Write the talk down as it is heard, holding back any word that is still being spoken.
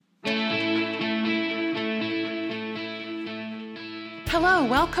Hello,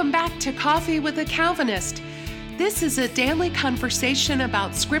 welcome back to Coffee with a Calvinist. This is a daily conversation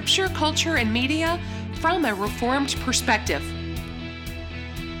about scripture, culture, and media from a Reformed perspective.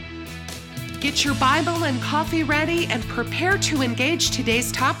 Get your Bible and coffee ready and prepare to engage today's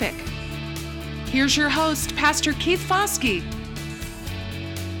topic. Here's your host, Pastor Keith Foskey.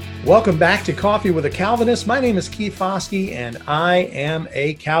 Welcome back to Coffee with a Calvinist. My name is Keith Foskey, and I am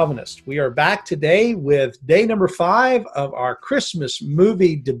a Calvinist. We are back today with day number 5 of our Christmas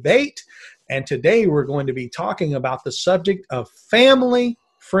movie debate, and today we're going to be talking about the subject of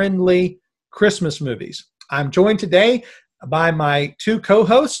family-friendly Christmas movies. I'm joined today by my two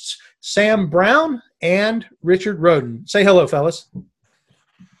co-hosts, Sam Brown and Richard Roden. Say hello, fellas.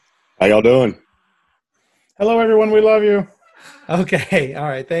 How y'all doing? Hello, everyone. We love you. Okay. All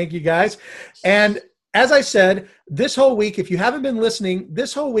right. Thank you, guys. And as I said, this whole week, if you haven't been listening,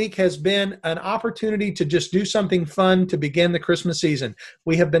 this whole week has been an opportunity to just do something fun to begin the Christmas season.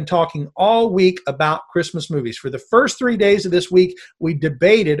 We have been talking all week about Christmas movies. For the first 3 days of this week, we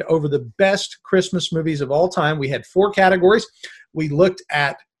debated over the best Christmas movies of all time. We had 4 categories. We looked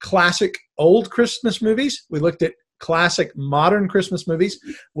at classic old Christmas movies. We looked at classic modern Christmas movies.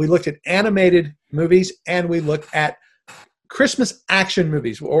 We looked at animated movies, and we looked at Christmas action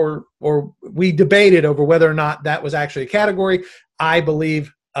movies, or we debated over whether or not that was actually a category. I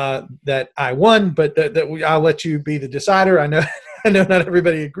believe that I won, but I'll let you be the decider. I know not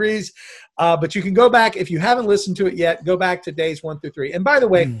everybody agrees, but you can go back if you haven't listened to it yet. Go back to days 1 through 3. And by the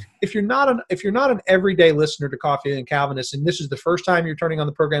way, if you're not an everyday listener to Coffee and Calvinist, and this is the first time you're turning on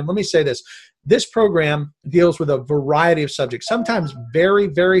the program, let me say this: this program deals with a variety of subjects, sometimes very,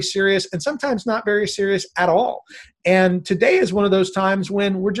 very serious, and sometimes not very serious at all. And today is one of those times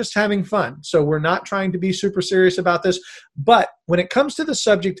when we're just having fun. So we're not trying to be super serious about this. But when it comes to the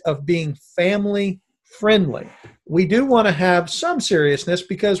subject of being family friendly, we do want to have some seriousness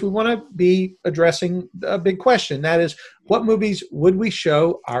because we want to be addressing a big question. That is, what movies would we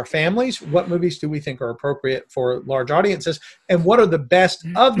show our families? What movies do we think are appropriate for large audiences? And what are the best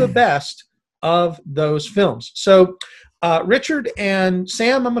of those films? So Richard and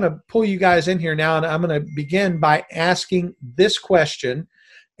Sam, I'm going to pull you guys in here now, and I'm going to begin by asking this question,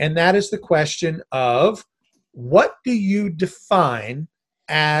 and that is the question of, what do you define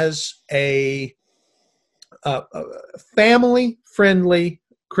as a family-friendly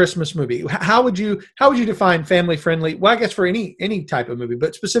Christmas movie? How would you define family-friendly? Well, I guess for any type of movie,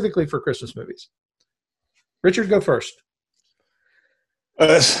 but specifically for Christmas movies. Richard, go first.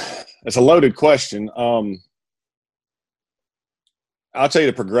 It's a loaded question. I'll tell you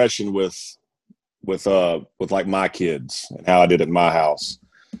the progression with like my kids and how I did it in my house.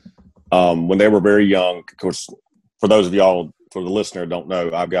 When they were very young, of course, for those of y'all, for the listener, don't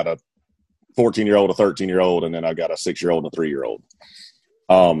know, I've got a 14-year-old, a 13-year-old, and then I've got a 6-year-old and a 3-year-old.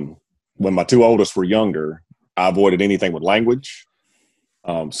 When my 2 oldest were younger, I avoided anything with language,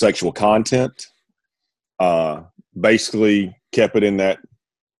 sexual content, basically kept it in that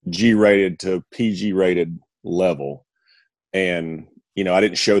G-rated to PG-rated level. And, I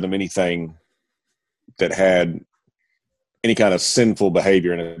didn't show them anything that had any kind of sinful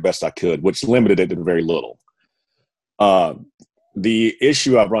behavior in it the best I could, which limited it to very little. The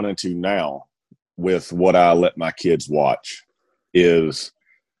issue I've run into now with what I let my kids watch is,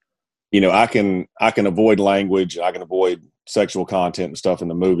 I can avoid language, I can avoid sexual content and stuff in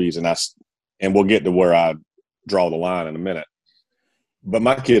the movies, and we'll get to where I draw the line in a minute. But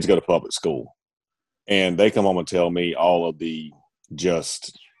my kids go to public school, and they come home and tell me all of the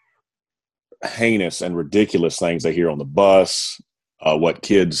just heinous and ridiculous things they hear on the bus, what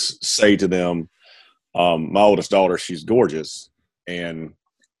kids say to them. My oldest daughter, she's gorgeous, and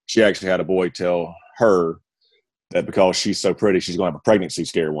she actually had a boy tell her that because she's so pretty, she's going to have a pregnancy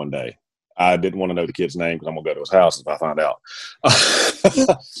scare one day. I didn't want to know the kid's name because I'm going to go to his house if I find out.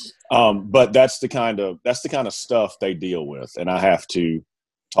 But that's the kind of stuff they deal with, and I have to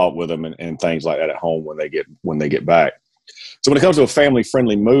talk with them and things like that at home when they get back. So when it comes to a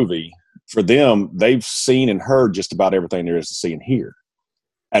family-friendly movie, for them, they've seen and heard just about everything there is to see and hear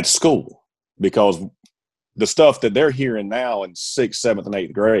at school, because the stuff that they're hearing now in 6th, 7th, and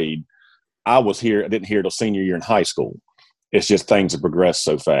 8th grade, I didn't hear till senior year in high school. It's just things have progressed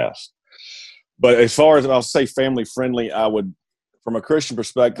so fast. But as far as I'll say family-friendly, I would, from a Christian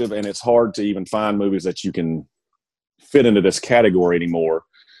perspective, and it's hard to even find movies that you can fit into this category anymore.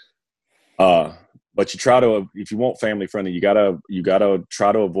 But you try to, if you want family friendly, you gotta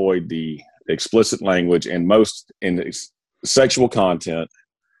try to avoid the explicit language and most in the sexual content,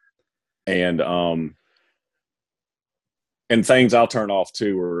 and things I'll turn off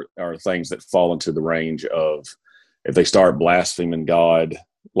too are things that fall into the range of if they start blaspheming God,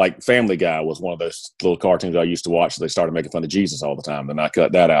 like Family Guy was one of those little cartoons I used to watch. They started making fun of Jesus all the time. Then I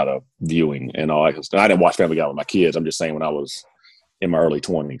cut that out of viewing and all that. I didn't watch Family Guy with my kids. I'm just saying when I was in my early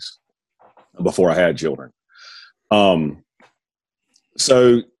 20s, before I had children.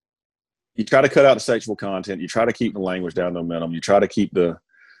 So you try to cut out the sexual content. You try to keep the language down, the momentum. You try to keep the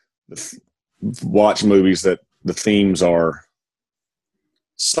watch movies that the themes are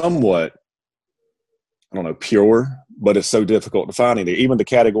somewhat, I don't know, pure, but it's so difficult to find anything. Even the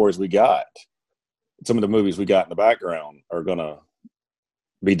categories we got, some of the movies we got in the background are going to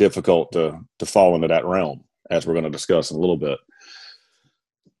be difficult to fall into that realm, as we're going to discuss in a little bit.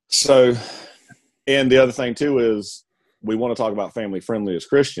 So, and the other thing too is we want to talk about family friendly as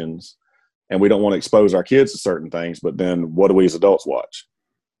Christians, and we don't want to expose our kids to certain things, but then what do we as adults watch?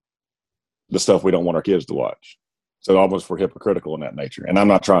 The stuff we don't want our kids to watch. So almost we're hypocritical in that nature. And I'm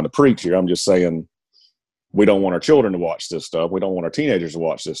not trying to preach here. I'm just saying we don't want our children to watch this stuff. We don't want our teenagers to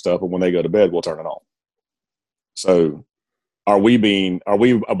watch this stuff. But when they go to bed, we'll turn it on. So are we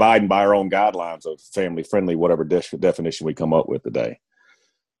abiding by our own guidelines of family friendly, whatever definition we come up with today?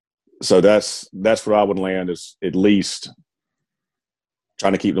 So that's where I would land, is at least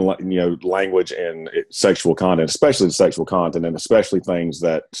trying to keep the language and sexual content, especially the sexual content, and especially things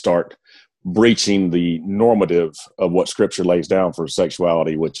that start breaching the normative of what Scripture lays down for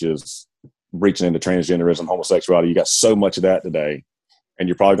sexuality, which is breaching into transgenderism, homosexuality. You got so much of that today, and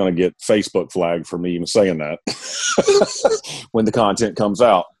you're probably going to get Facebook flagged for me even saying that when the content comes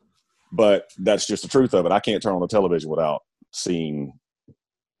out. But that's just the truth of it. I can't turn on the television without seeing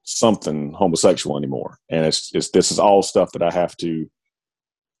something homosexual anymore. And this is all stuff that I have to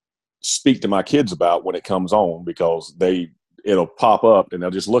speak to my kids about when it comes on, because it'll pop up and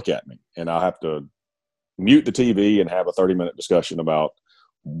they'll just look at me, and I'll have to mute the TV and have a 30-minute discussion about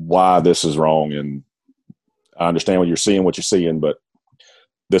why this is wrong. And I understand what you're seeing, but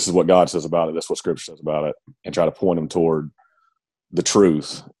this is what God says about it. That's what Scripture says about it, and try to point them toward the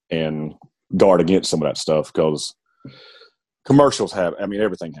truth and guard against some of that stuff, because commercials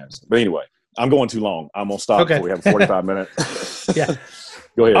everything has it. But anyway, I'm going too long. I'm going to stop before we have a 45 minute. Yeah.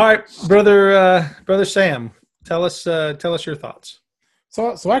 Go ahead. All right, brother Sam, tell us your thoughts.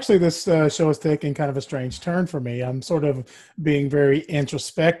 So actually this show is taking kind of a strange turn for me. I'm sort of being very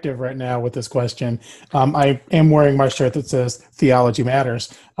introspective right now with this question. I am wearing my shirt that says Theology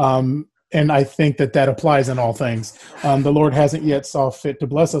Matters. And I think that applies in all things. The Lord hasn't yet saw fit to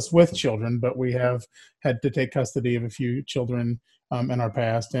bless us with children, but we have had to take custody of a few children in our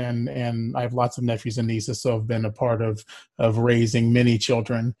past, and I have lots of nephews and nieces, so I've been a part of raising many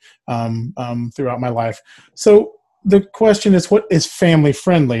children throughout my life. So the question is, what is family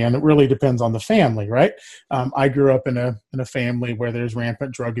friendly? And it really depends on the family, right? I grew up in a family where there's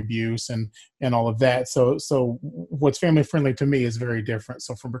rampant drug abuse and all of that. So what's family friendly to me is very different.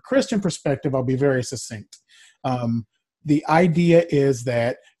 So from a Christian perspective, I'll be very succinct. The idea is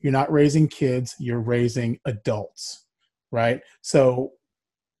that you're not raising kids, you're raising adults, right? So,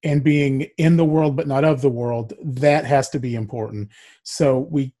 and being in the world but not of the world, that has to be important.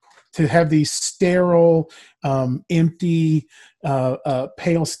 So to have these sterile, empty,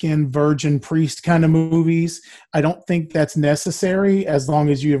 pale-skinned virgin priest kind of movies, I don't think that's necessary, as long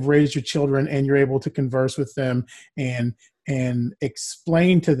as you have raised your children and you're able to converse with them and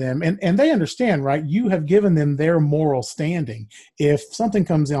explain to them, and they understand, right? You have given them their moral standing. If something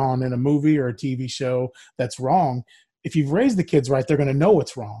comes on in a movie or a TV show that's wrong, if you've raised the kids right, they're going to know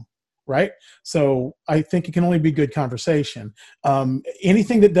it's wrong, right? So I think it can only be good conversation.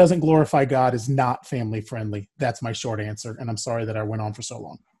 Anything that doesn't glorify God is not family friendly. That's my short answer, and I'm sorry that I went on for so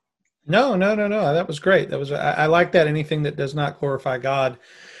long. No. That was great. I like that. Anything that does not glorify God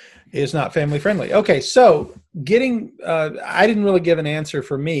is not family friendly. Okay, so I didn't really give an answer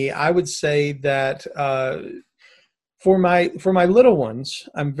for me. I would say that for my little ones,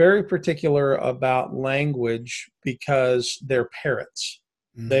 I'm very particular about language because they're parrots.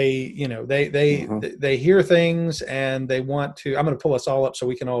 Mm-hmm. They hear things and they want to. I'm going to pull us all up so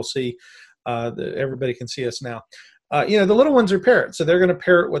we can all see. Everybody can see us now. The little ones are parrots, so they're going to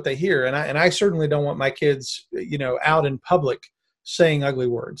parrot what they hear. And I certainly don't want my kids, out in public saying ugly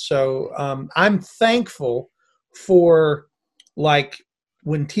words. So I'm thankful for, like,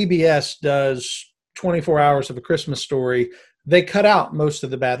 when TBS does 24 hours of A Christmas Story, they cut out most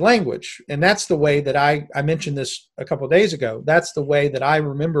of the bad language. And that's the way that I mentioned this a couple of days ago. That's the way that I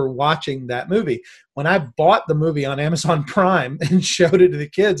remember watching that movie. When I bought the movie on Amazon Prime and showed it to the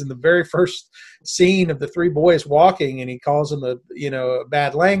kids, in the very first scene of the three boys walking, and he calls them a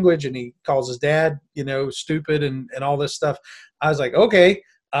bad language, and he calls his dad, stupid and all this stuff. I was like, okay,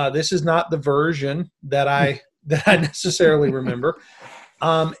 this is not the version that I that I necessarily remember.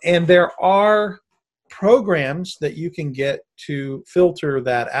 And there are programs that you can get to filter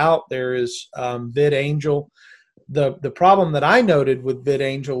that out. There is VidAngel. The problem that I noted with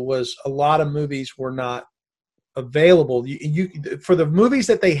VidAngel was a lot of movies were not available. You for the movies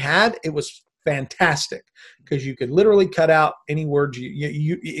that they had, it was fantastic because you could literally cut out any words.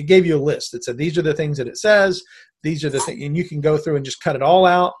 It gave you a list. It said these are the things that it says. These are the things, and you can go through and just cut it all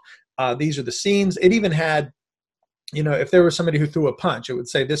out. These are the scenes. It even had, if there was somebody who threw a punch, it would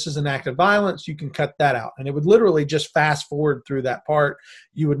say this is an act of violence. You can cut that out, and it would literally just fast forward through that part.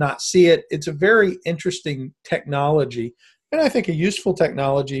 You would not see it. It's a very interesting technology, and I think a useful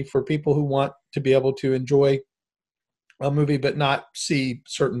technology for people who want to be able to enjoy a movie but not see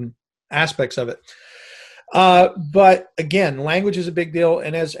certain aspects of it. But again, language is a big deal.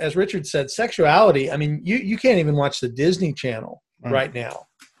 And as Richard said, sexuality, I mean, you can't even watch the Disney Channel right now.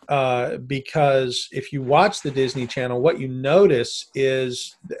 Because if you watch the Disney Channel, what you notice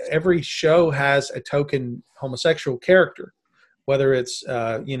is every show has a token homosexual character, whether it's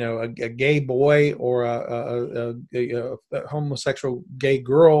a gay boy or a homosexual gay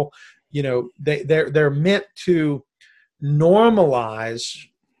girl. They're meant to normalize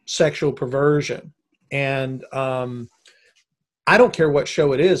sexual perversion. And I don't care what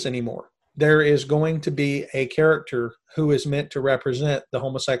show it is anymore. There is going to be a character who is meant to represent the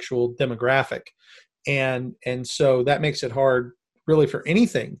homosexual demographic. And so that makes it hard really for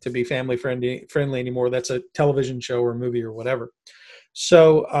anything to be family friendly anymore. That's a television show or movie or whatever.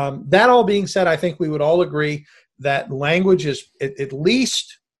 So that all being said, I think we would all agree that language is at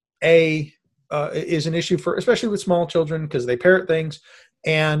least is an issue for, especially with small children, because they parrot things,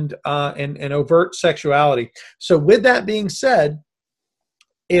 and overt sexuality. So with that being said,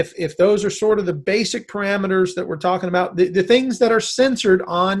 if those are sort of the basic parameters that we're talking about, the things that are censored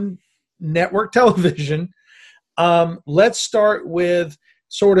on network television, let's start with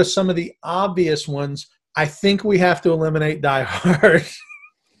sort of some of the obvious ones. I think we have to eliminate Die Hard.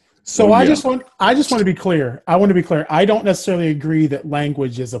 So I just want to be clear. I don't necessarily agree that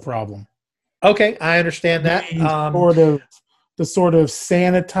language is a problem. Okay, I understand that. The sort of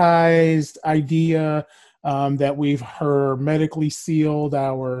sanitized idea that we've hermetically sealed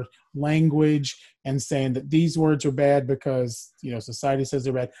our language and saying that these words are bad because society says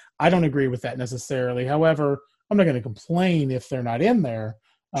they're bad. I don't agree with that necessarily. However, I'm not going to complain if they're not in there.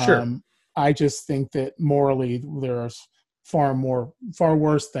 Sure. I just think that morally there's far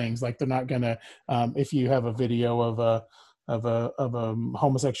worse things. Like they're not going to if you have a video of a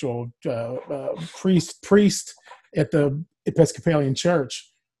homosexual priest at the Episcopalian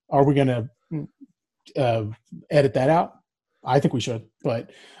Church, are we going to edit that out? I think we should,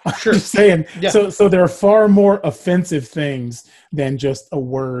 but sure. I'm just saying. Yeah. So there are far more offensive things than just a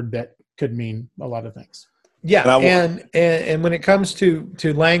word that could mean a lot of things. Yeah, and when it comes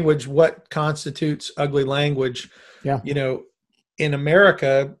to language, what constitutes ugly language? Yeah. In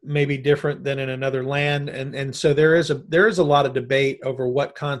America may be different than in another land, and so there is a lot of debate over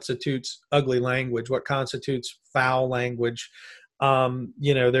what constitutes ugly language, what constitutes foul language.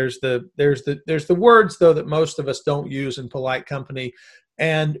 There's the words though that most of us don't use in polite company,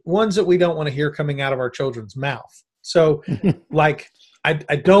 and ones that we don't want to hear coming out of our children's mouth. So, like, I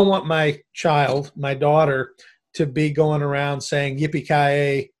don't want my daughter, to be going around saying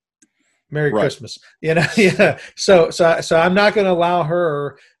 "Yippee-ki-yay, Merry Christmas." Yeah. So I'm not going to allow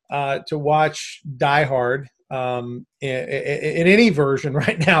her to watch Die Hard in any version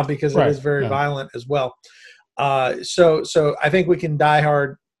right now because it is very violent as well. So I think we can Die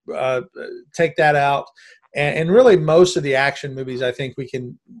Hard, take that out, and really most of the action movies I think we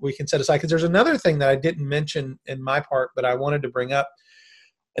can set aside, because there's another thing that I didn't mention in my part but I wanted to bring up,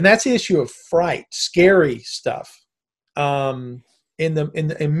 and that's the issue of fright, scary stuff. In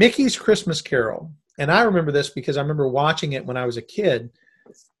Mickey's Christmas Carol, and I remember this because I remember watching it when I was a kid.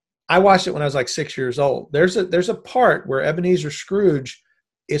 I watched it when I was like 6 years old. There's a part where Ebenezer Scrooge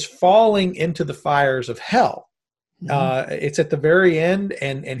is falling into the fires of hell. Mm-hmm. It's at the very end,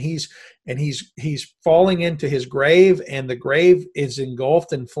 and he's falling into his grave, and the grave is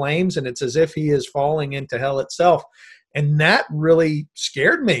engulfed in flames, and it's as if he is falling into hell itself. And that really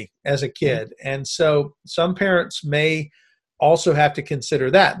scared me as a kid. And so some parents may also have to consider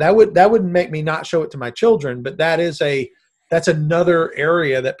that. That wouldn't make me not show it to my children, but that's another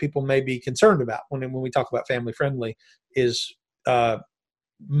area that people may be concerned about when we talk about family friendly, is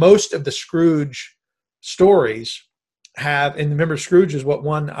most of the Scrooge stories have, and remember, Scrooge is what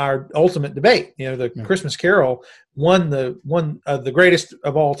won our ultimate debate. The Christmas Carol won the greatest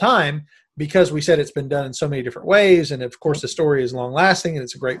of all time, because we said it's been done in so many different ways. And of course, the story is long lasting and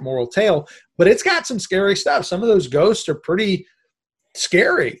it's a great moral tale, but it's got some scary stuff. Some of those ghosts are pretty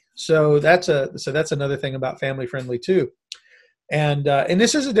scary. So that's another thing about family friendly too. And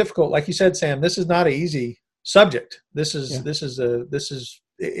this is a difficult, like you said, Sam, this is not an easy subject. It's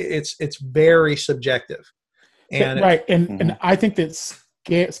very subjective. And right. And I think that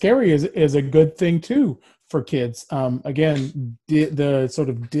scary is a good thing too for kids. Again, the sort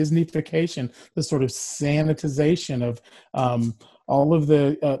of Disneyfication, the sort of sanitization of all of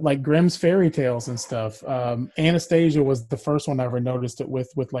the like Grimm's fairy tales and stuff. Anastasia was the first one I ever noticed it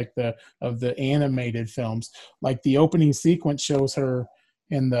with like the animated films. Like the opening sequence shows her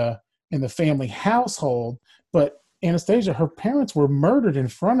in the family household, but Anastasia, her parents were murdered in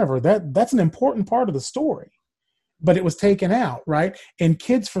front of her. That's an important part of the story, but it was taken out, right? And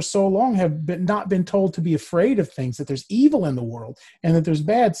kids for so long have not been told to be afraid of things, that there's evil in the world and that there's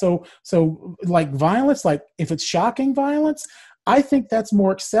bad. So like violence, like if it's shocking violence, I think that's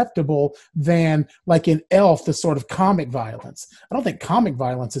more acceptable than like in Elf, the sort of comic violence. I don't think comic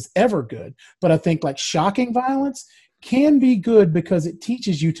violence is ever good, but I think like shocking violence can be good because it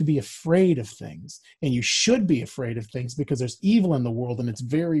teaches you to be afraid of things, and you should be afraid of things because there's evil in the world and it's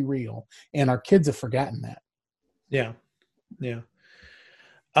very real. And our kids have forgotten that. Yeah. Yeah.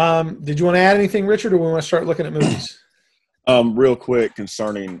 Did you want to add anything, Richard, or we want to start looking at movies? Real quick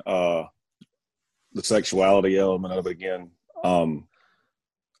concerning the sexuality element of it again.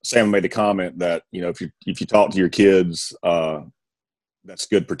 Sam made the comment that, if you talk to your kids, that's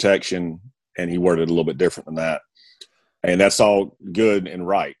good protection, and he worded it a little bit different than that. And that's all good and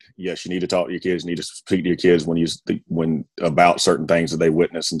right. Yes, you need to talk to your kids. You need to speak to your kids when about certain things that they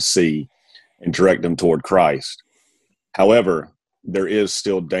witness and see, and direct them toward Christ. However, there is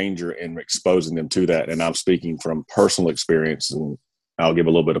still danger in exposing them to that. And I'm speaking from personal experience, and I'll give a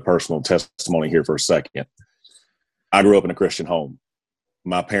little bit of personal testimony here for a second. I grew up in a Christian home.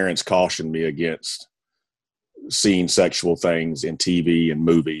 My parents cautioned me against seeing sexual things in TV and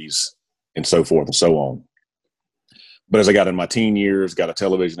movies and so forth and so on. But as I got in my teen years, got a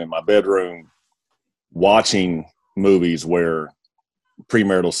television in my bedroom, watching movies where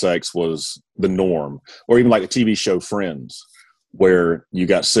premarital sex was the norm, or even like the TV show Friends, where you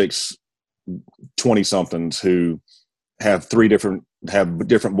got 6 20-somethings who have different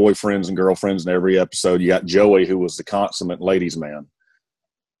boyfriends and girlfriends in every episode. You got Joey, who was the consummate ladies' man.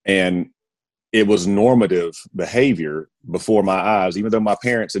 And it was normative behavior before my eyes. Even though my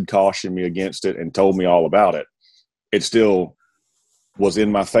parents had cautioned me against it and told me all about it, it still was in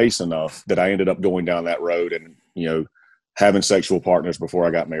my face enough that I ended up going down that road and, having sexual partners before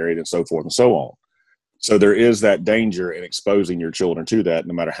I got married and so forth and so on. So there is that danger in exposing your children to that,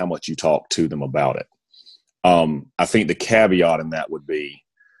 no matter how much you talk to them about it. I think the caveat in that would be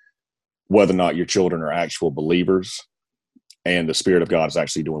whether or not your children are actual believers and the Spirit of God is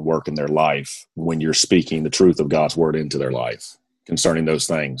actually doing work in their life when you're speaking the truth of God's word into their life concerning those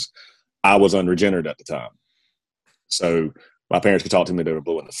things. I was unregenerate at the time. So my parents could talk to me, they were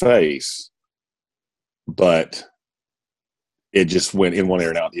blue in the face, but it just went in one ear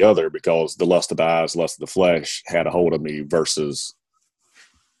and out the other because the lust of the eyes, lust of the flesh had a hold of me versus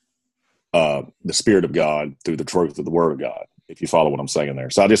the Spirit of God through the truth of the Word of God, if you follow what I'm saying there.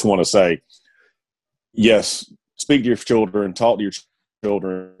 So I just want to say, yes, speak to your children, talk to your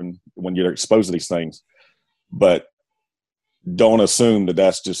children when you're exposed to these things, but don't assume that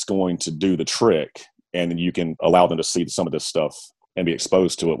that's just going to do the trick and you can allow them to see some of this stuff and be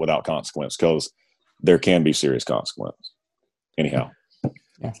exposed to it without consequence, because there can be serious consequence. Anyhow,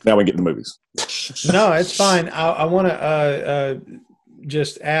 now we get the movies. No, it's fine. I want to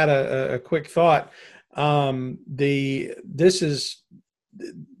just add a quick thought.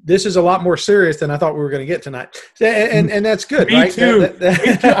 This is a lot more serious than I thought we were going to get tonight, and that's good. Me right? too.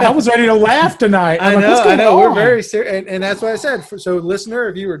 I was ready to laugh tonight. I know. We're very serious, and that's what I said. So, listener,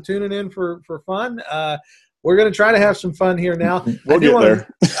 if you were tuning in for fun, we're going to try to have some fun here now. We'll get there.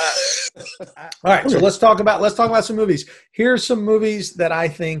 All right, so let's talk about some movies. Here's some movies that I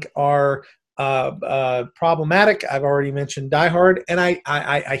think are problematic. I've already mentioned Die Hard, and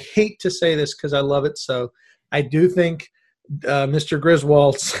I hate to say this because I love it. So I do think Mr.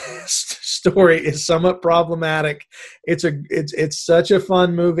 Griswold's story is somewhat problematic. It's such a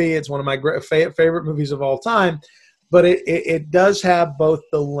fun movie. It's one of my favorite movies of all time, but it does have both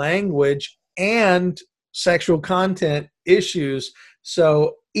the language and sexual content issues.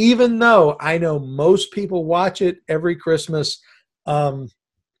 So even though I know most people watch it every Christmas,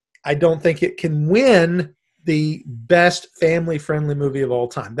 I don't think it can win the best family-friendly movie of all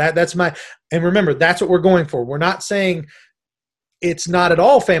time. And remember, that's what we're going for. We're not saying it's not at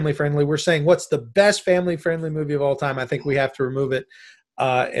all family friendly. We're saying what's the best family friendly movie of all time. I think we have to remove it.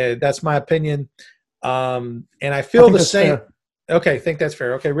 That's my opinion. And I feel the same. Fair. Okay, I think that's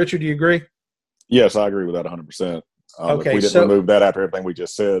fair. Okay, Richard, do you agree? Yes, I agree with that 100%. Okay, if we didn't remove that after everything we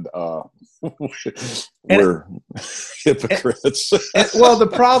just said, we're hypocrites. Well, the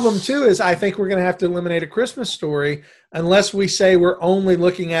problem too is I think we're going to have to eliminate A Christmas Story unless we say we're only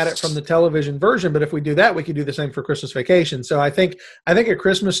looking at it from the television version. But if we do that, we could do the same for Christmas Vacation. So I think A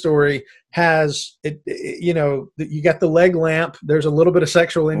Christmas Story has it. You know, you got the leg lamp. There's a little bit of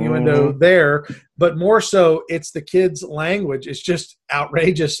sexual innuendo there, but more so, it's the kids' language. It's just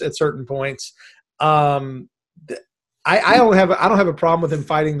outrageous at certain points. I don't have a problem with him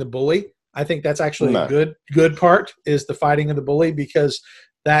fighting the bully. I think that's actually a good part is the fighting of the bully, because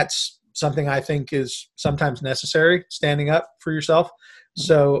that's something I think is sometimes necessary, standing up for yourself.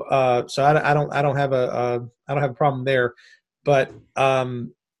 So I don't have a problem there, but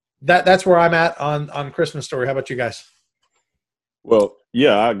that's where I'm at on Christmas Story. How about you guys? Well,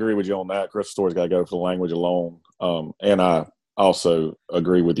 yeah, I agree with you on that. Christmas Story's got to go for the language alone, and I also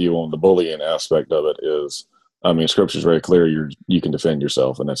agree with you on the bullying aspect of it. I mean, Scripture is very clear. You can defend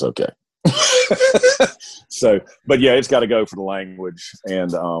yourself, and that's okay. So, but yeah, it's got to go for the language and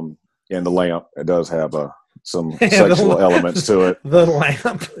the lamp. It does have some sexual elements to it. The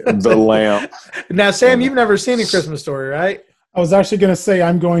lamp. The lamp. Now, Sam, you've never seen A Christmas Story, right? I was actually going to say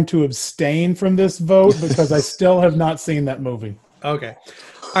I'm going to abstain from this vote because I still have not seen that movie. Okay.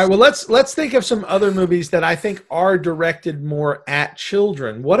 All right. Well, let's think of some other movies that I think are directed more at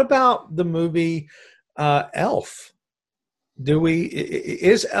children. What about the movie Elf?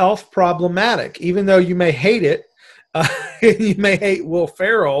 Is Elf problematic? Even though you may hate it, you may hate Will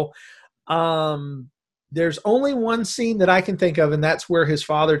Ferrell. There's only one scene that I can think of, and that's where his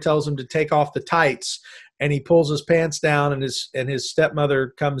father tells him to take off the tights, and he pulls his pants down, and his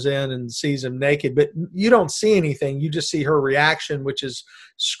stepmother comes in and sees him naked. But you don't see anything; you just see her reaction, which is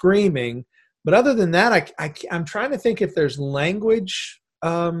screaming. But other than that, I'm trying to think if there's language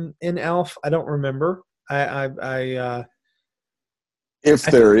in Elf. I don't remember. If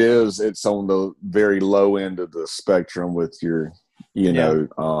there is, it's on the very low end of the spectrum with your, HE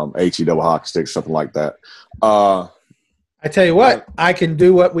double hockey stick, something like that. I tell you what, I can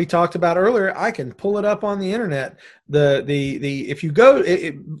do what we talked about earlier. I can pull it up on the internet. If you go,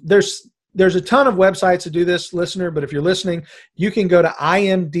 there's a ton of websites to do this, listener. But if you're listening, you can go to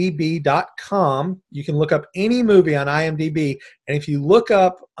imdb.com. You can look up any movie on IMDb, and if you look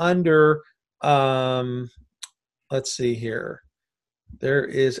up under, let's see here, there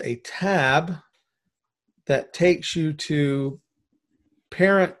is a tab that takes you to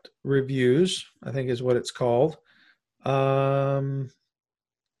parent reviews, I think is what it's called. And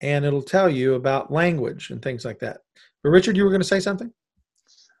it'll tell you about language and things like that. But Richard, you were going to say something?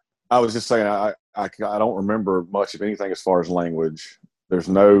 I was just saying I don't remember much of anything as far as language. There's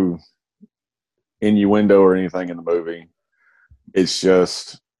no innuendo or anything in the movie. It's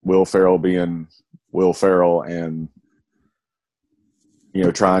just Will Ferrell being Will Ferrell and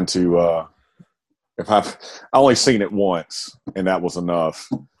trying to I've only seen it once, and that was enough.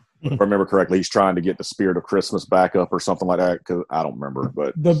 If I remember correctly, he's trying to get the spirit of Christmas back up or something like that. Because I don't remember,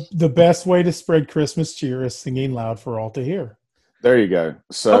 but the best way to spread Christmas cheer is singing loud for all to hear. There you go.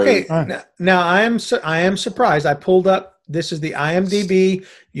 So okay, now I am surprised. I pulled up. This is the IMDb.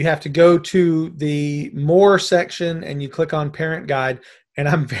 You have to go to the More section and you click on Parent Guide. And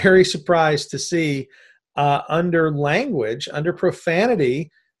I'm very surprised to see under language, under profanity,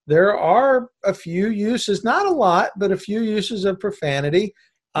 there are a few uses, not a lot, but a few uses of profanity.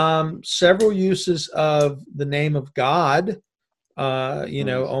 Several uses of the name of God,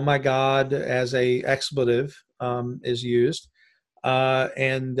 oh my God, as a expletive is used.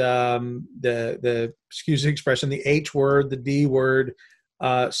 And the excuse the expression, the H word, the D word,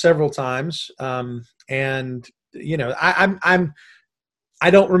 several times. I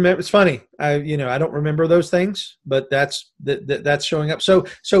don't remember. It's funny. I don't remember those things, but that's showing up. So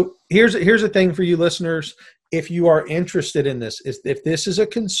here's a thing for you listeners. If you are interested in this, if this is a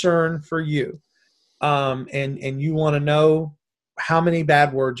concern for you, and you want to know how many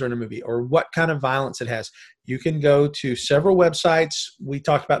bad words are in a movie or what kind of violence it has, you can go to several websites. We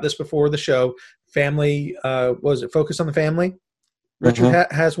talked about this before the show. Family, was it Focus on the Family? Richard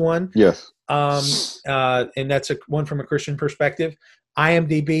has one. Yes. And that's one from a Christian perspective.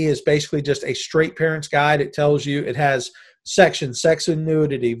 IMDb is basically just a straight parent's guide. It tells you, it has sections: sex and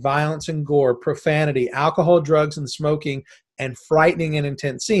nudity, violence and gore, profanity, alcohol, drugs, and smoking, and frightening and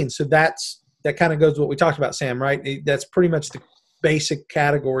intense scenes. So that kind of goes to what we talked about, Sam, right? That's pretty much the basic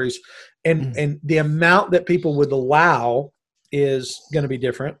categories. And the amount that people would allow is going to be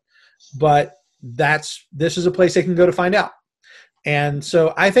different, but this is a place they can go to find out. And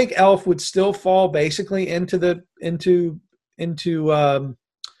so I think Elf would still fall basically into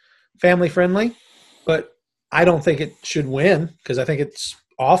family friendly, but I don't think it should win because I think it's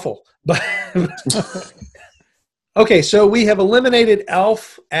awful. But okay, so we have eliminated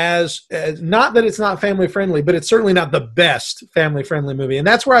Elf as not that it's not family friendly, but it's certainly not the best family friendly movie. And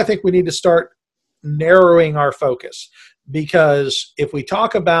that's where I think we need to start narrowing our focus, because if we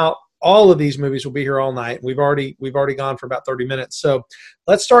talk about all of these movies, we'll be here all night. We've already gone for about 30 minutes. So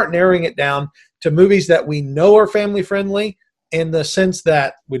let's start narrowing it down to movies that we know are family friendly, in the sense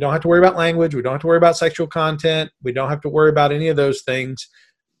that we don't have to worry about language, we don't have to worry about sexual content, we don't have to worry about any of those things,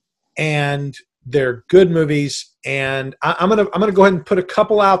 and they're good movies. And I'm gonna go ahead and put a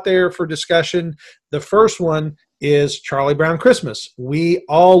couple out there for discussion. The first one is Charlie Brown Christmas. We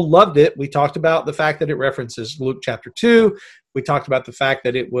all loved it. We talked about the fact that it references Luke chapter 2. We talked about the fact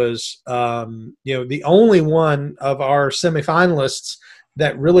that it was the only one of our semifinalists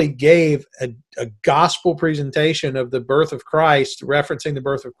that really gave a gospel presentation of the birth of Christ, referencing the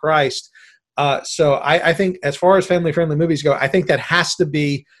birth of Christ. So I think as far as family-friendly movies go, I think that has to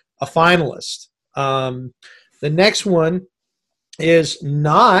be a finalist. The next one is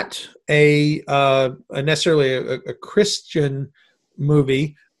not necessarily a Christian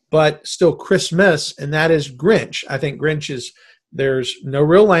movie, but still Christmas, and that is Grinch. I think Grinch there's no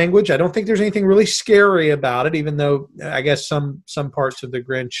real language. I don't think there's anything really scary about it, even though I guess some parts of the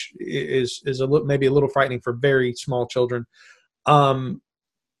Grinch is maybe a little frightening for very small children.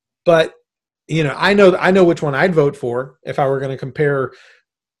 But I know which one I'd vote for if I were going to compare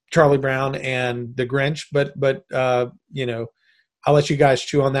Charlie Brown and the Grinch. But I'll let you guys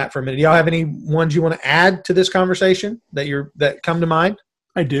chew on that for a minute. Do y'all have any ones you want to add to this conversation that come to mind?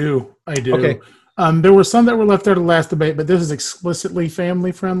 I do. Okay. There were some that were left there to last debate, but this is explicitly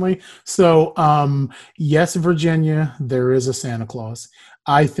family friendly. So, yes, Virginia, there is a Santa Claus.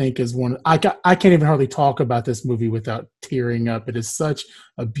 I think is one. I can't even hardly talk about this movie without tearing up. It is such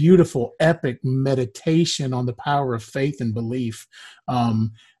a beautiful, epic meditation on the power of faith and belief. Have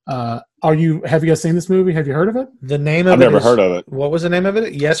you guys seen this movie? Have you heard of it? The name of I've never heard of it. What was the name of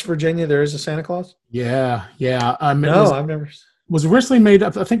it? Yes, Virginia, there is a Santa Claus. Yeah. I've never. Was originally made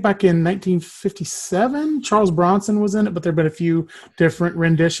up, I think, back in 1957. Charles Bronson was in it, but there have been a few different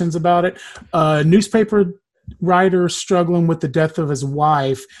renditions about it. Newspaper writer struggling with the death of his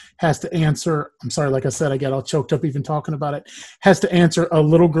wife has to answer, I'm sorry, like I said, I get all choked up even talking about it, has to answer a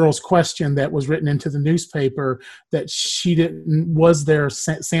little girl's question that was written into the newspaper that was there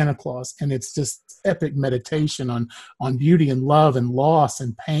Santa Claus. And it's just epic meditation on beauty and love and loss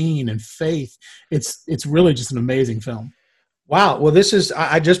and pain and faith. It's really just an amazing film. Wow. Well,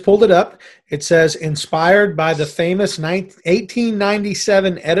 I just pulled it up. It says, inspired by the famous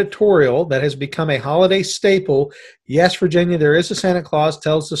 1897 editorial that has become a holiday staple, Yes, Virginia, There is a Santa Claus,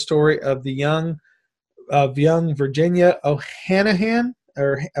 tells the story of young Virginia O'Hanlon.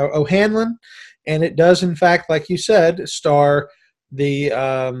 And it does, in fact, like you said, star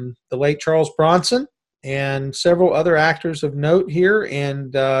the late Charles Bronson and several other actors of note here.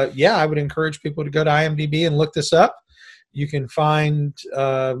 And I would encourage people to go to IMDb and look this up. You can find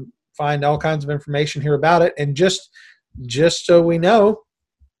all kinds of information here about it. And just so we know,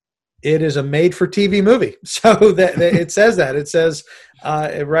 it is a made-for-TV movie. So that it says that. It says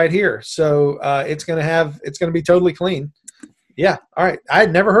right here. So it's going to be totally clean. Yeah. All right. I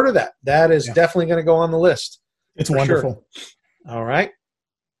had never heard of that. That is definitely going to go on the list. It's wonderful. Sure. All right.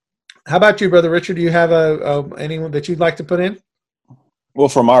 How about you, Brother Richard? Do you have anyone that you'd like to put in? Well,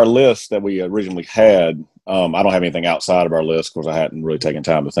 from our list that we originally had, I don't have anything outside of our list because I hadn't really taken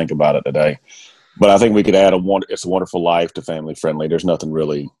time to think about it today. But I think we could add It's a Wonderful Life to family friendly. There's nothing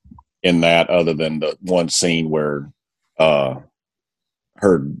really in that other than the one scene where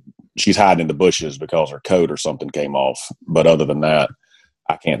she's hiding in the bushes because her coat or something came off. But other than that,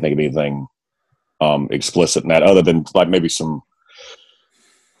 I can't think of anything explicit in that other than like maybe some,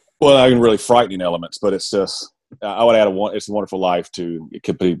 not even really frightening elements, but it's just, I would add It's a Wonderful Life to, it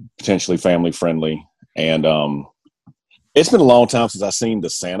could be potentially family friendly. And it's been a long time since I've seen the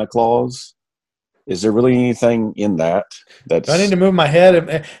Santa Claus. Is there really anything in that? I need to move my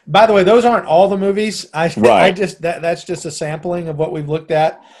head. By the way, those aren't all the movies. That's just a sampling of what we've looked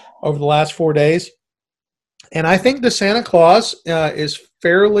at over the last 4 days. And I think the Santa Claus is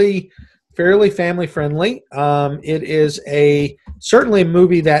fairly family friendly. It is certainly a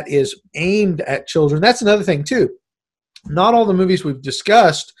movie that is aimed at children. That's another thing too. Not all the movies we've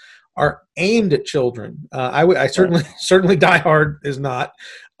discussed are aimed at children. I certainly Die Hard is not.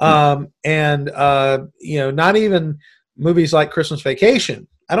 Not even movies like Christmas Vacation,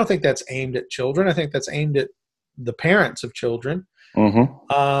 I don't think that's aimed at children. I think that's aimed at the parents of children.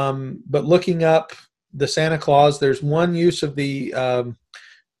 But looking up the Santa Claus, there's one use of the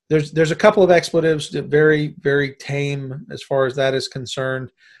there's a couple of expletives that very, very tame as far as that is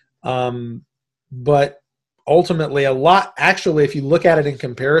concerned. But ultimately a lot, actually, if you look at it in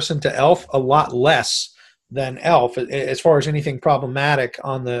comparison to Elf, a lot less than Elf as far as anything problematic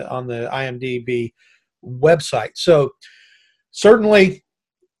on the IMDb website. So certainly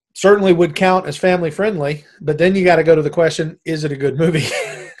would count as family friendly, but then you got to go to the question, is it a good movie?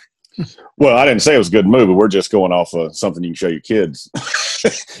 Well, I didn't say it was a good movie. We're just going off of something you can show your kids.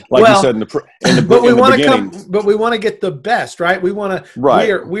 Like you said but we want to get the best, right? We want to,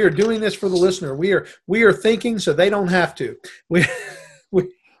 right. We are doing this for the listener. We are thinking so they don't have to.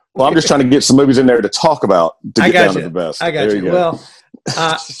 Well, I'm just trying to get some movies in there to talk about to get down to the best. I got you. Well,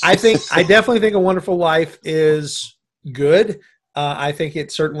 I definitely think A Wonderful Life is good. I think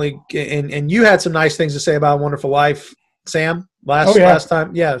it certainly, and you had some nice things to say about A Wonderful Life, Sam, last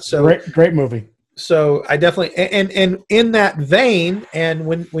time. Yeah. So great movie. So I definitely, and in that vein, and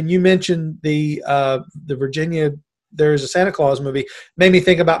when you mentioned the Virginia, There's a Santa Claus movie, made me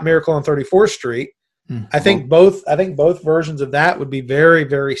think about Miracle on 34th Street. Mm-hmm. I think both versions of that would be very,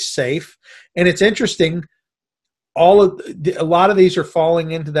 very safe. And it's interesting. A lot of these are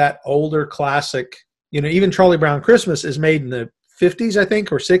falling into that older classic. Even Charlie Brown Christmas is made in the 50s, I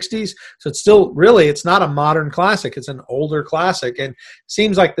think, or 60s. So it's still it's not a modern classic. It's an older classic. And it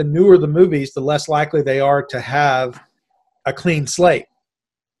seems like the newer the movies, the less likely they are to have a clean slate.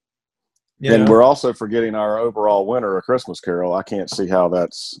 And we're also forgetting our overall winner, A Christmas Carol. I can't see how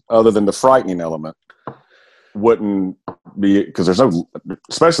that's, other than the frightening element, wouldn't be, because there's no,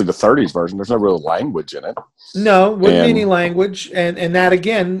 especially the 30s version, there's no real language in it. No, wouldn't be any language. And that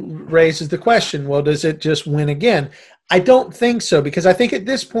again raises the question, well, does it just win again? I don't think so, because I think at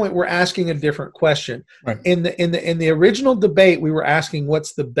this point we're asking a different question. Right. In the original debate, we were asking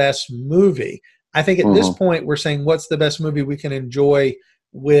what's the best movie. I think at this point we're saying what's the best movie we can enjoy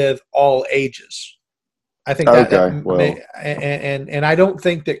with all ages. I think and I don't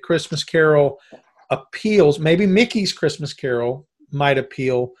think that Christmas Carol appeals. Maybe Mickey's Christmas Carol might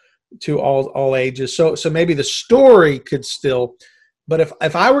appeal to all ages. So maybe the story could still. But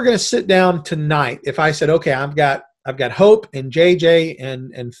if I were going to sit down tonight, if I said, okay, I've got Hope and JJ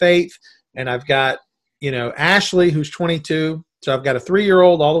and Faith, and I've got Ashley, who's 22, so I've got a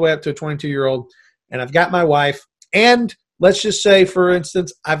 3-year-old all the way up to a 22-year-old, and I've got my wife, and let's just say, for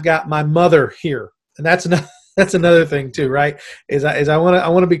instance, I've got my mother here, and that's another thing too, right? Is I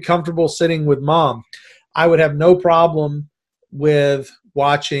want to be comfortable sitting with mom. I would have no problem with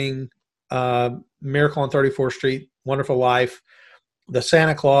watching Miracle on 34th Street, Wonderful Life, The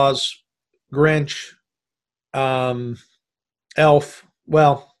Santa Claus, Grinch, Elf.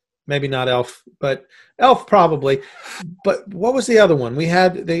 Well, maybe not Elf, but Elf probably. But what was the other one? We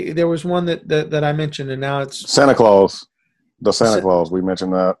had there was one that I mentioned, and now it's Santa Claus. The Santa Claus. We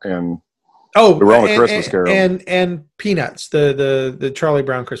mentioned that, and we were on a Christmas Carol and Peanuts, the Charlie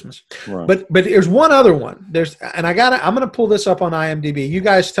Brown Christmas. Right. But there's one other one. I'm going to pull this up on IMDb. You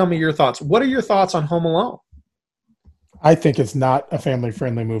guys tell me your thoughts. What are your thoughts on Home Alone? I think it's not a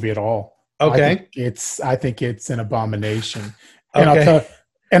family-friendly movie at all. Okay. I think it's an abomination. Okay.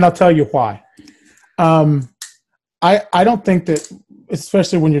 And I'll tell you why. I don't think that,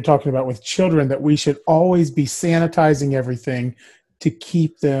 especially when you're talking about with children, that we should always be sanitizing everything to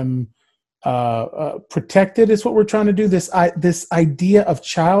keep them protected is what we're trying to do. This idea of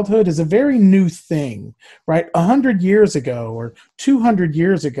childhood is a very new thing, right? 100 years ago or 200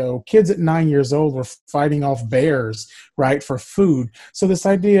 years ago, kids at 9 years old were fighting off bears, right, for food. So this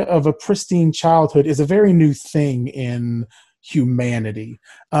idea of a pristine childhood is a very new thing in humanity.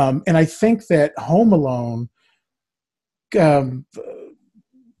 And I think that Home Alone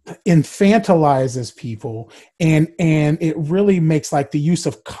infantilizes people, and it really makes like the use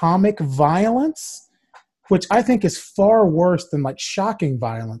of comic violence, which I think is far worse than like shocking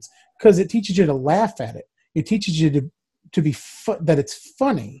violence, because it teaches you to laugh at it. It teaches you to be that it's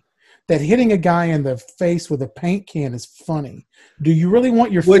funny, that hitting a guy in the face with a paint can is funny. Do you really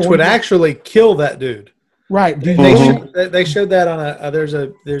want your which would actually kill that dude? Right. They showed that on there's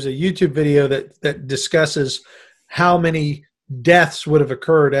a YouTube video that discusses how many deaths would have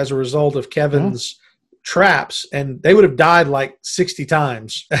occurred as a result of Kevin's traps, and they would have died like 60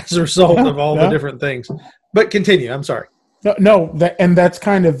 times as a result of all the different things. But continue. I'm sorry. That's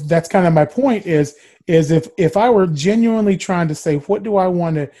kind of my point is if I were genuinely trying to say, what do I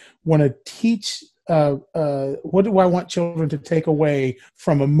want to teach what do I want children to take away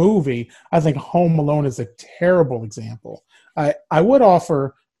from a movie? I think Home Alone is a terrible example. I would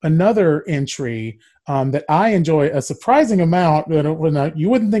offer another entry that I enjoy a surprising amount. You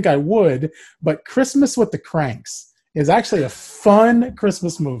wouldn't think I would, but Christmas with the Cranks is actually a fun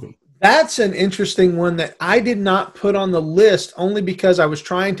Christmas movie. That's an interesting one that I did not put on the list only because I was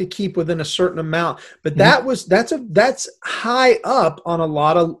trying to keep within a certain amount. But that's high up on a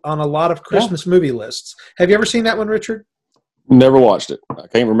lot of Christmas movie lists. Have you ever seen that one, Richard? Never watched it. I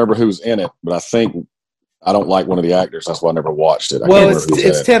can't remember who's in it, but I think I don't like one of the actors. That's why I never watched it. Well,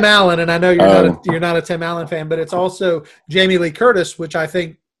 it's Tim Allen, and I know you're not a Tim Allen fan, but it's also Jamie Lee Curtis, which I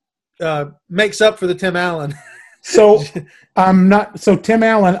think makes up for the Tim Allen. So Tim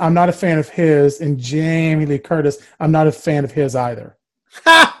Allen, I'm not a fan of his, and Jamie Lee Curtis, I'm not a fan of his either.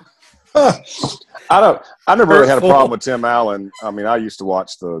 I never really had a problem with Tim Allen. I mean, I used to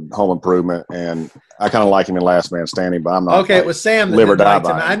watch the Home Improvement, and I kind of like him in Last Man Standing, but I'm not. Okay, it was Sam that didn't like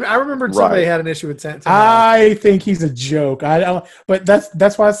Tim. I remembered somebody had an issue with Tim Allen. I think he's a joke. But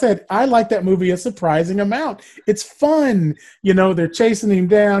that's why I said I like that movie a surprising amount. It's fun. They're chasing him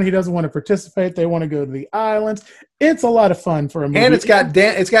down. He doesn't want to participate. They want to go to the islands. It's a lot of fun for a movie. And it's got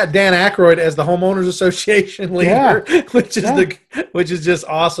Dan Aykroyd as the homeowners association leader, which is just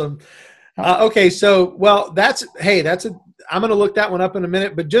awesome. Okay, so I'm going to look that one up in a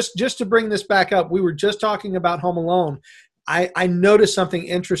minute, but just to bring this back up, we were just talking about Home Alone. I noticed something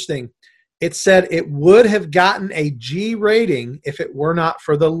interesting. It said it would have gotten a G rating if it were not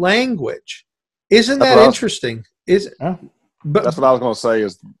for the language. Isn't that interesting? But that's what I was going to say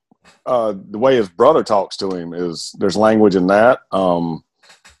is the way his brother talks to him is there's language in that.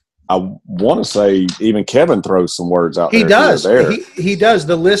 I want to say even Kevin throws some words out there. He does. He does.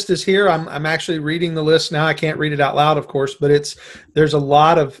 The list is here. I'm actually reading the list now. I can't read it out loud, of course, but there's a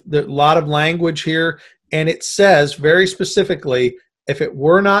lot of language here, and it says very specifically, if it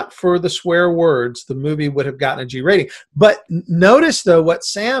were not for the swear words, the movie would have gotten a G rating. But notice though what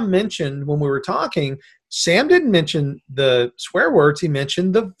Sam mentioned when we were talking. Sam didn't mention the swear words. He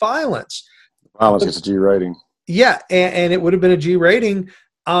mentioned the violence. Violence gets a G rating. Yeah, and it would have been a G rating.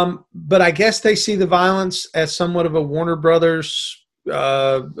 But I guess they see the violence as somewhat of a Warner Brothers.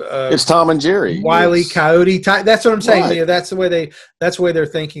 It's Tom and Jerry, Wile E. Coyote type. That's what I'm saying. Right. Yeah, that's the way they're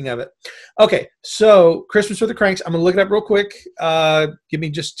thinking of it. Okay, so Christmas with the Cranks. I'm gonna look it up real quick. Give me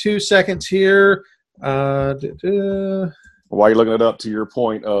just 2 seconds here. While you're looking it up, to your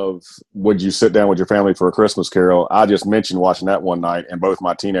point of would you sit down with your family for a Christmas Carol? I just mentioned watching that one night, and both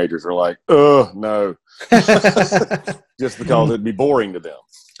my teenagers are like, no. Just because it'd be boring to them.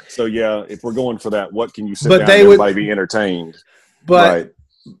 So yeah, if we're going for that, what can you sit down and everybody be entertained? But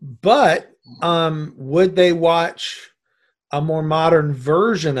would they watch a more modern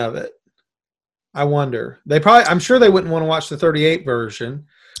version of it? I wonder. I'm sure they wouldn't want to watch the 38 version.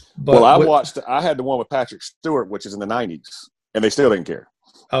 But I had the one with Patrick Stewart, which is in the 90s, and they still didn't care.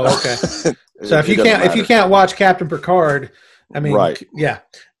 Oh, okay. So if you can't watch Captain Picard, I mean, right. Yeah.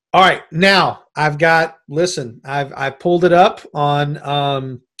 All right. Now I've pulled it up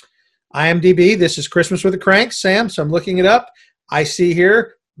on IMDb. This is Christmas with the Cranks, Sam. So I'm looking it up. I see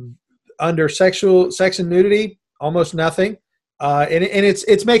here under sex and nudity, almost nothing. And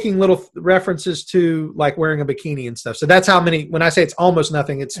it's making little references to like wearing a bikini and stuff. So that's how many. When I say it's almost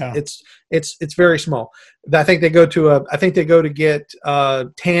nothing, it's very small. I think they go to get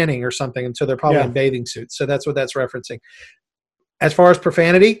tanning or something, and so they're probably in bathing suits. So that's what that's referencing. As far as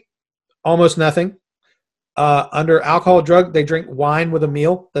profanity, almost nothing. Under alcohol, drug, they drink wine with a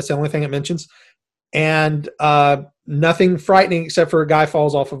meal. That's the only thing it mentions, and nothing frightening except for a guy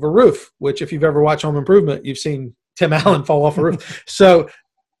falls off of a roof. Which, if you've ever watched Home Improvement, you've seen Tim Allen fall off a roof. So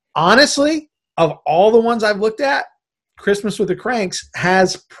honestly, of all the ones I've looked at, Christmas with the Cranks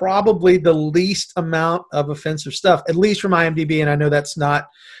has probably the least amount of offensive stuff, at least from IMDb. And I know that's not,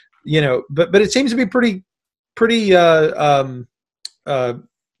 but it seems to be pretty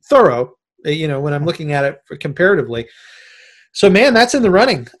thorough, when I'm looking at it comparatively. So man, that's in the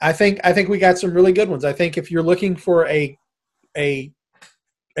running. I think we got some really good ones. I think if you're looking for a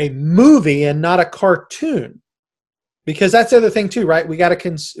movie and not a cartoon, because that's the other thing too, right? We got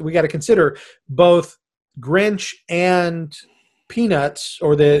to consider both Grinch and Peanuts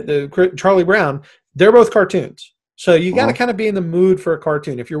or the Charlie Brown. They're both cartoons, so you got to kind of be in the mood for a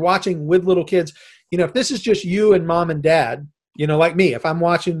cartoon. If you're watching with little kids, if this is just you and mom and dad, like me, if I'm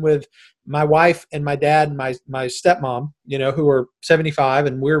watching with my wife and my dad and my stepmom, who are 75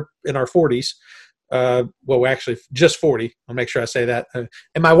 and we're in our 40s. We're actually just 40. I'll make sure I say that. And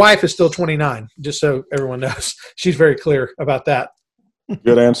my wife is still 29, just so everyone knows. She's very clear about that.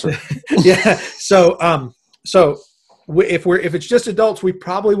 Good answer. Yeah. If it's just adults, we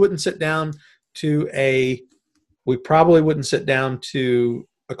probably wouldn't sit down to a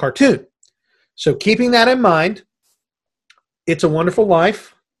cartoon. So keeping that in mind, It's a Wonderful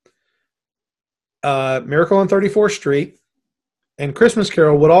Life, Miracle on 34th Street, and Christmas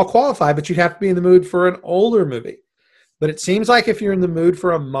Carol would all qualify, but you'd have to be in the mood for an older movie. But it seems like if you're in the mood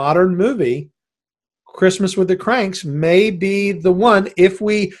for a modern movie, Christmas with the Cranks may be the one. If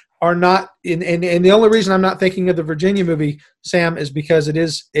we are not, and the only reason I'm not thinking of the Virginia movie, Sam, is because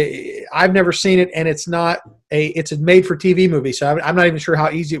I've never seen it, and it's a made-for-TV movie, so I'm not even sure how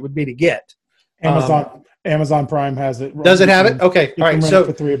easy it would be to get. Amazon Prime has it. Does it have it? Okay, all right. So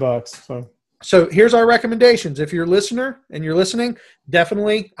for $3. So here's our recommendations. If you're a listener and you're listening,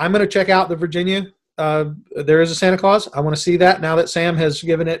 definitely, I'm going to check out the Virginia. There is a Santa Claus. I want to see that now that Sam has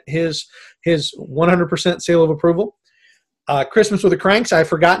given it his 100% seal of approval. Christmas with the Cranks. I've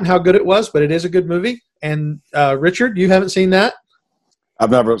forgotten how good it was, but it is a good movie. And Richard, you haven't seen that?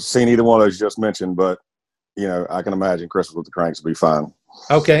 I've never seen either one of those you just mentioned, but I can imagine Christmas with the Cranks will be fine.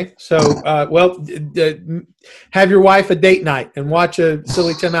 Okay, so have your wife a date night and watch a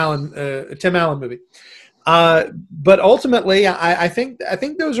silly Tim Allen movie. But ultimately, I think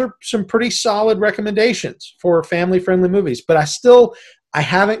those are some pretty solid recommendations for family-friendly movies. But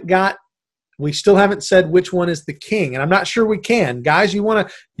we still haven't said which one is the king, and I'm not sure we can. Guys, y'all want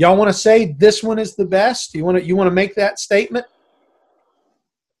to say this one is the best? You want to make that statement?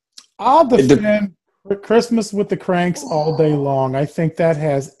 I'll defend Christmas with the Cranks all day long. I think that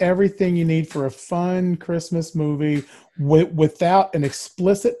has everything you need for a fun Christmas movie without an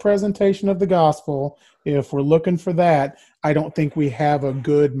explicit presentation of the gospel. If we're looking for that, I don't think we have a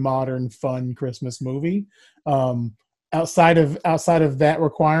good, modern, fun Christmas movie. Outside of that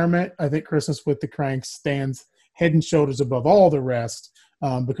requirement, I think Christmas with the Cranks stands head and shoulders above all the rest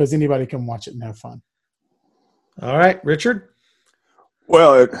because anybody can watch it and have fun. All right, Richard?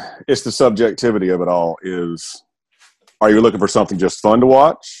 Well, it's the subjectivity of it all. Are you looking for something just fun to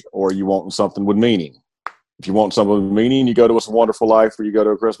watch, or are you wanting something with meaning? If you want something with meaning, you go to It's a Wonderful Life, or you go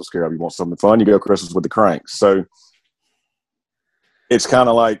to A Christmas Carol. If you want something fun, you go to Christmas with the Cranks. So it's kind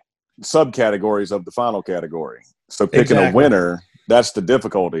of like subcategories of the final category. So picking a winner, that's the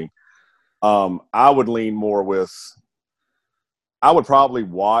difficulty. I would lean more I would probably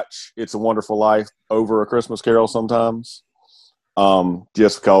watch It's a Wonderful Life over A Christmas Carol sometimes.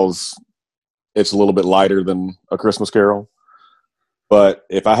 Just because it's a little bit lighter than A Christmas Carol. But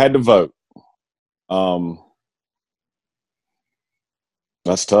if I had to vote,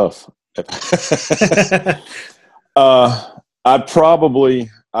 that's tough. I'd probably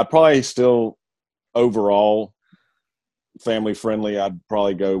still overall family friendly. I'd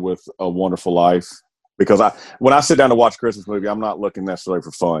probably go with A Wonderful Life because when I sit down to watch a Christmas movie, I'm not looking necessarily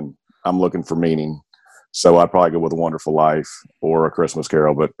for fun. I'm looking for meaning. So I'd probably go with A Wonderful Life or A Christmas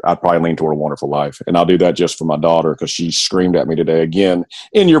Carol, but I'd probably lean toward A Wonderful Life. And I'll do that just for my daughter because she screamed at me today again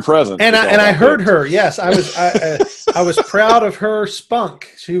in your presence. And I heard her. Yes, I was proud of her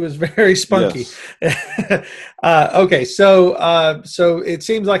spunk. She was very spunky. Yes. Okay, so it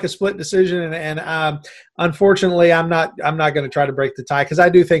seems like a split decision, and unfortunately, I'm not going to try to break the tie because I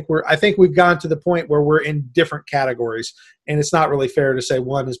think we've gone to the point where we're in different categories, and it's not really fair to say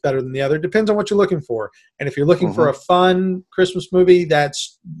one is better than the other. It depends on what you're looking for, and if you're looking for a fun Christmas movie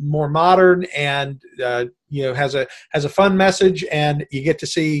that's more modern and has a fun message, and you get to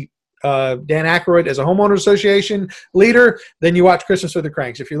see Dan Aykroyd as a homeowner association leader, then you watch Christmas with the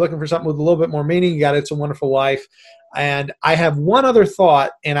Cranks. If you're looking for something with a little bit more meaning, you got It's a Wonderful Life. And I have one other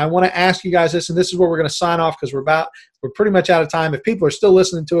thought, and I want to ask you guys this, and this is where we're going to sign off because we're pretty much out of time. If people are still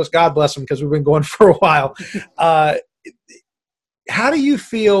listening to us, God bless them because we've been going for a while. How do you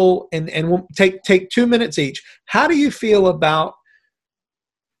feel, and we'll take 2 minutes each, how do you feel about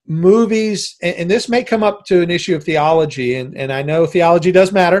movies, and this may come up to an issue of theology, and I know theology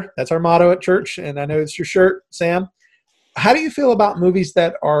does matter. That's our motto at church, and I know it's your shirt, Sam. How do you feel about movies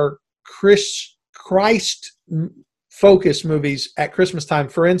that are Christ-focused movies at Christmas time?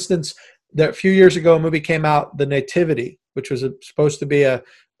 For instance, a few years ago, a movie came out, The Nativity, which was supposed to be a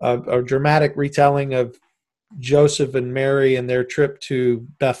dramatic retelling of Joseph and Mary and their trip to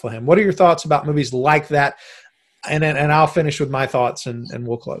Bethlehem. What are your thoughts about movies like that? And I'll finish with my thoughts, and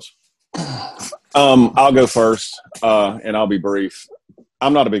we'll close. I'll go first, and I'll be brief.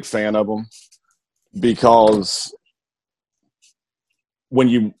 I'm not a big fan of them because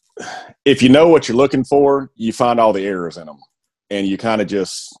if you know what you're looking for, you find all the errors in them, and you kind of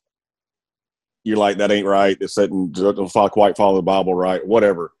you're like, that ain't right. It's doesn't quite follow the Bible right,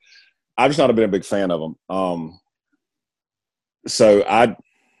 whatever. I've just not been a big fan of them. so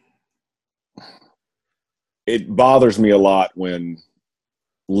it bothers me a lot when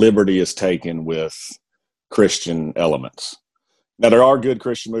liberty is taken with Christian elements. Now, there are good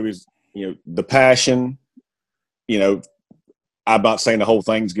Christian movies, The Passion, I'm not saying the whole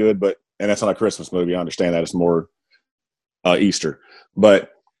thing's good, and that's not a Christmas movie. I understand that. It's more Easter.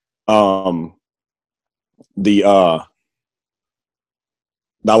 But I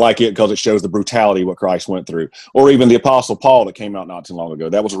like it because it shows the brutality of what Christ went through. Or even the Apostle Paul that came out not too long ago.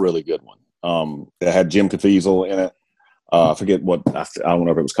 That was a really good one. That had Jim Caviezel in it. I forget I don't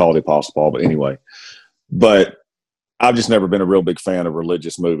know if it was called the Apostle Paul, but anyway. But I've just never been a real big fan of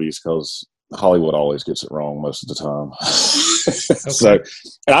religious movies because Hollywood always gets it wrong most of the time. Okay. So,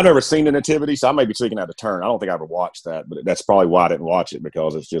 and I've never seen the Nativity, so I may be speaking out of turn. I don't think I ever watched that, but that's probably why I didn't watch it,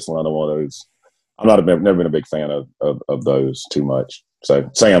 because it's just one of those. Never been a big fan of those too much. So,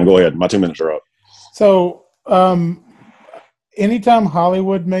 Sam, go ahead. My 2 minutes are up. So, anytime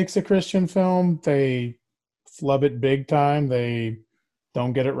Hollywood makes a Christian film, they flub it big time. They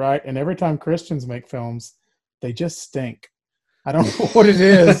don't get it right. And every time Christians make films, they just stink. I don't know what it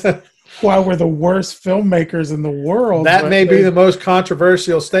is, why we're the worst filmmakers in the world. That may be the most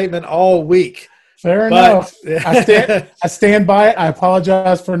controversial statement all week. Fair enough. I stand by it. I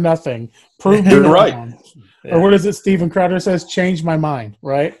apologize for nothing. Prove me wrong. Right. Yeah. Or what is it Steven Crowder says? Change my mind,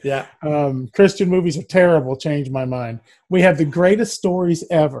 right? Yeah. Christian movies are terrible. Change my mind. We have the greatest stories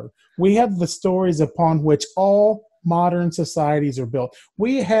ever. We have the stories upon which all modern societies are built.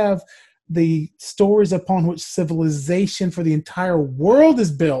 We have the stories upon which civilization for the entire world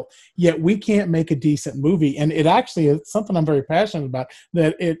is built, yet we can't make a decent movie. And it actually is something I'm very passionate about,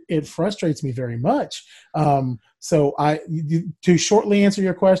 that it frustrates me very much. So to shortly answer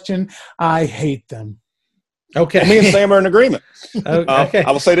your question, I hate them. Okay. Me and Sam are in agreement. Okay.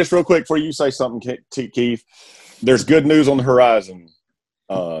 I will say this real quick before you say something, Keith. There's good news on the horizon,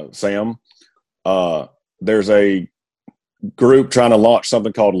 Sam. There's a group trying to launch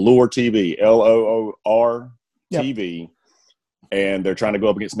something called Loor TV, Loor TV, and they're trying to go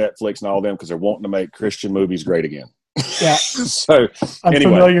up against Netflix and all them because they're wanting to make Christian movies great again. Yeah. So I'm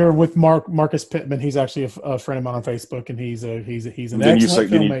anyway. familiar with Marcus Pittman. He's actually a friend of mine on Facebook, and he's an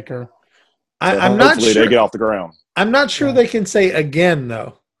excellent filmmaker. I'm not sure they get off the ground. I'm not sure they can say again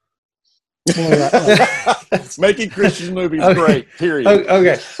though. Making Christian movies great. Period.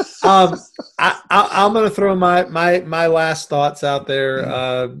 Okay. I'm going to throw my last thoughts out there.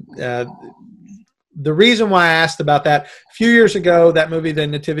 The reason why I asked about that, a few years ago, that movie, The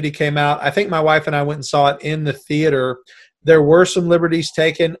Nativity, came out. I think my wife and I went and saw it in the theater. There were some liberties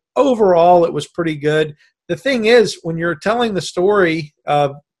taken. Overall, it was pretty good. The thing is, when you're telling the story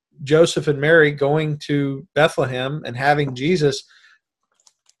of Joseph and Mary going to Bethlehem and having Jesus,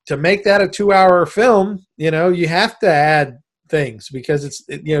 to make that a 2-hour film, you have to add things because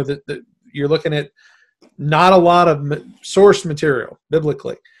you're looking at not a lot of source material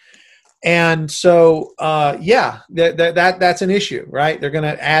biblically. And so, that's an issue, right? They're going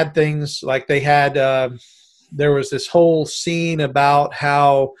to add things like they had, there was this whole scene about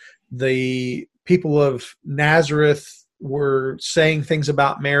how the people of Nazareth were saying things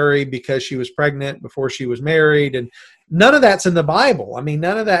about Mary because she was pregnant before she was married. And none of that's in the Bible. I mean,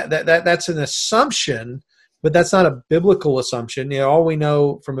 none of that's an assumption, but that's not a biblical assumption. All we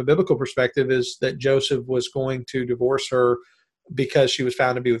know from a biblical perspective is that Joseph was going to divorce her because she was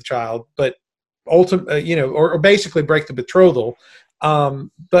found to be with child, but ultimately, or basically break the betrothal.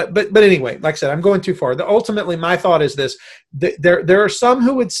 But anyway, like I said, I'm going too far. Ultimately, my thought is this: there are some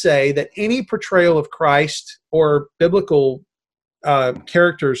who would say that any portrayal of Christ or biblical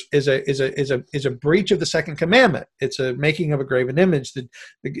characters is a breach of the second commandment. It's a making of a graven image.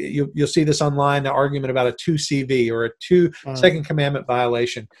 You'll see this online, the argument about a 2CV or a second commandment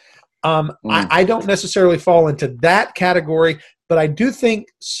violation. I don't necessarily fall into that category, but I do think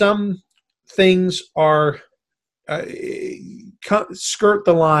some things are skirt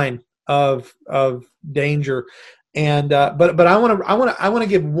the line of danger. And but I want to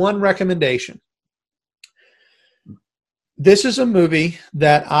give one recommendation. This is a movie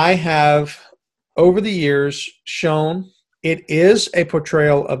that I have over the years shown. It is a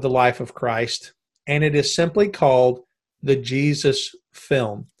portrayal of the life of Christ, and it is simply called The Jesus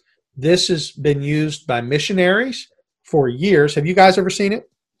Film. This has been used by missionaries for years. Have you guys ever seen it?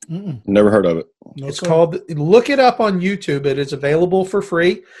 Mm-mm. Never heard of it. It's called, look it up on YouTube. It is available for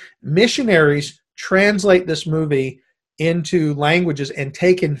free. Missionaries translate this movie into languages and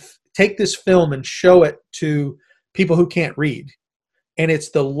take this film and show it to people who can't read. And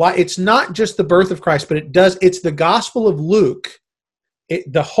it's not just the birth of Christ, but it's the Gospel of Luke.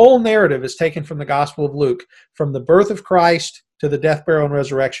 The whole narrative is taken from the Gospel of Luke, from the birth of Christ to the death, burial, and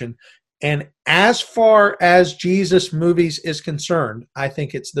resurrection. And as far as Jesus movies is concerned, I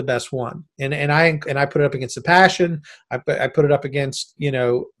think it's the best one. And I put it up against The Passion. I put it up against,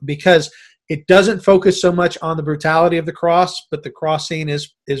 because it doesn't focus so much on the brutality of the cross, but the cross scene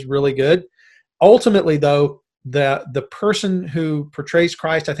is really good. Ultimately, though, the person who portrays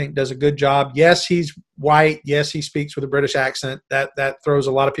Christ, I think, does a good job. Yes, he's white. Yes, he speaks with a British accent. That throws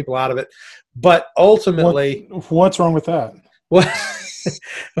a lot of people out of it. But ultimately, what's wrong with that? Well,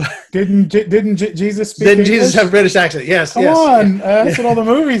 didn't Jesus speak Didn't English? Jesus have a British accent? Yes. Come yes, on, yeah. that's what all the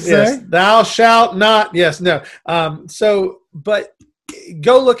movies Yes. say. Thou shalt not. Yes, no. But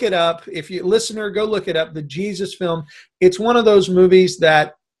go look it up. If you listener, go look it up. The Jesus film. It's one of those movies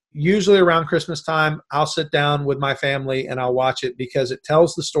that usually around Christmas time, I'll sit down with my family and I'll watch it because it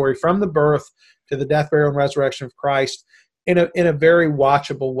tells the story from the birth to the death, burial, and resurrection of Christ in a very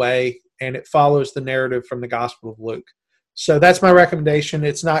watchable way, and it follows the narrative from the Gospel of Luke. So that's my recommendation.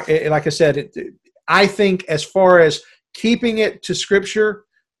 It's not, like I said, I think as far as keeping it to Scripture,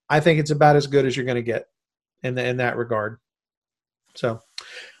 I think it's about as good as you're going to get in that regard. So,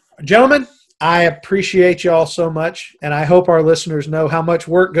 gentlemen, I appreciate you all so much, and I hope our listeners know how much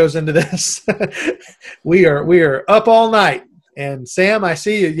work goes into this. We are up all night. And Sam, I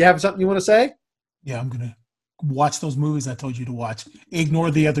see you. You have something you want to say? Yeah, I'm going to watch those movies I told you to watch.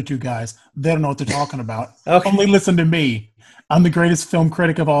 Ignore the other two guys. They don't know what they're talking about. Okay. Only listen to me. I'm the greatest film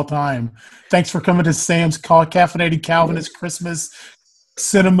critic of all time. Thanks for coming to Sam's Caffeinated Calvinist Christmas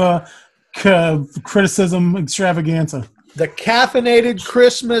Cinema Criticism Extravaganza. The Caffeinated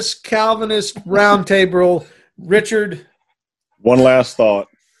Christmas Calvinist Roundtable. Richard. One last thought.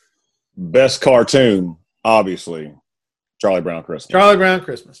 Best cartoon, obviously, Charlie Brown Christmas. Charlie Brown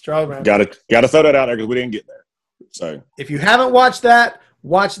Christmas. Got to throw that out there because we didn't get there. So if you haven't watched that,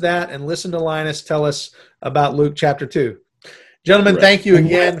 watch that and listen to Linus tell us about Luke chapter 2. Gentlemen, Correct. Thank you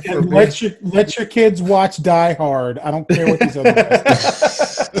again. For let your kids watch Die Hard. I don't care what these other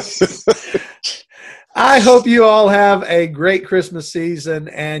guys do. I hope you all have a great Christmas season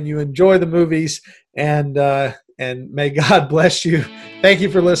and you enjoy the movies, and may God bless you. Thank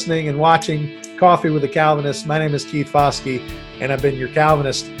you for listening and watching Coffee with a Calvinist. My name is Keith Foskey, and I've been your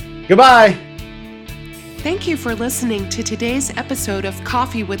Calvinist. Goodbye. Thank you for listening to today's episode of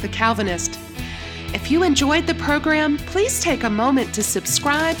Coffee with a Calvinist. If you enjoyed the program, please take a moment to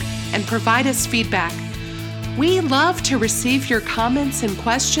subscribe and provide us feedback. We love to receive your comments and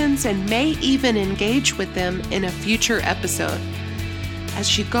questions and may even engage with them in a future episode.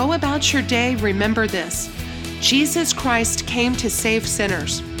 As you go about your day, remember this: Jesus Christ came to save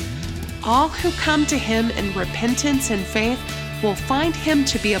sinners. All who come to him in repentance and faith will find him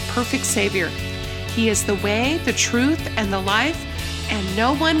to be a perfect Savior. He is the way, the truth, and the life, and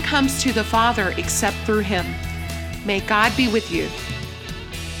no one comes to the Father except through him. May God be with you.